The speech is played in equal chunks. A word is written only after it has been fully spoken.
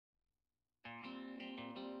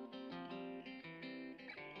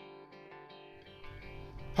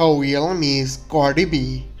How real Miss Cardi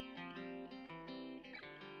B.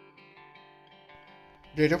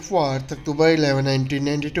 Date of birth October 11,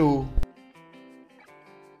 1992.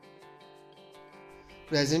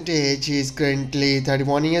 Present age he is currently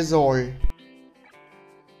 31 years old.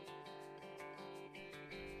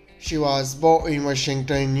 She was born in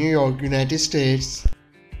Washington, New York, United States.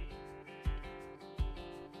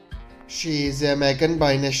 She is American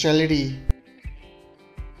by nationality.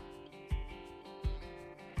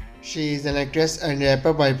 She is an actress and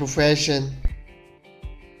rapper by profession.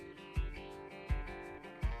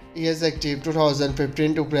 Years active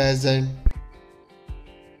 2015 to present.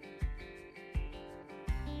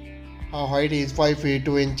 Her height is 5 feet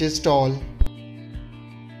 2 inches tall.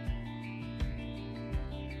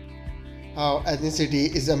 Her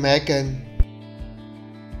ethnicity is American.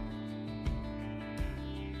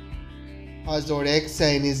 Her zodiac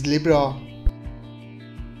sign is Libra.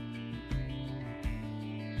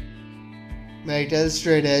 Marital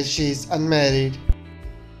status: she is unmarried.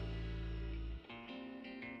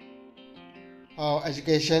 Her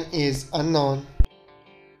education is unknown.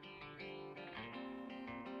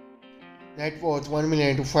 Net worth $1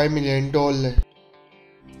 million to $5 million.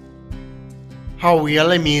 Her real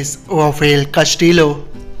name is Rafael Castillo.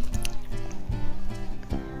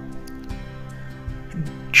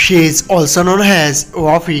 She is also known as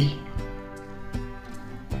Rafi.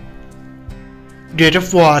 Date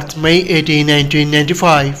of birth May 18,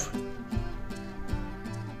 1995.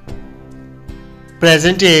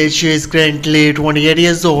 Present age she is currently 28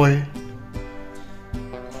 years old.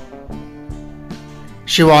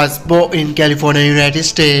 She was born in California, United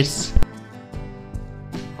States.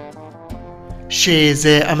 She is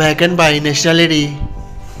American by nationality.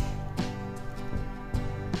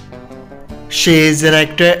 She is an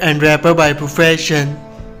actor and rapper by profession.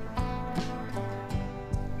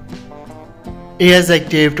 Years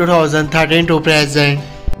active 2013 to present.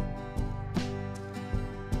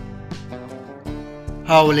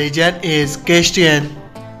 Her religion is Christian.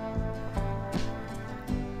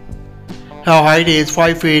 Her height is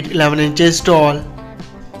 5 feet 11 inches tall.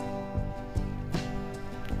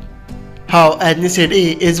 Her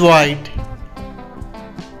ethnicity is white.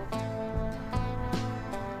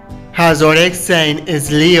 Her zodiac sign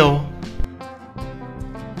is Leo.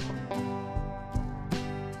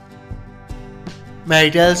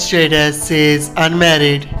 Marital status is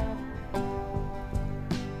unmarried.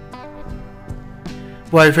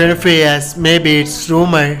 Boyfriend affairs, maybe it's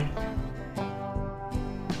rumor.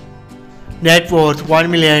 Net worth $1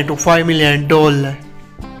 million to $5 million.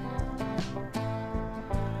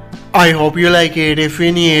 I hope you like it. If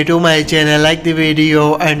you're new to my channel, like the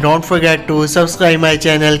video and don't forget to subscribe my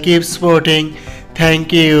channel. Keep supporting.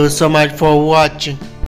 Thank you so much for watching.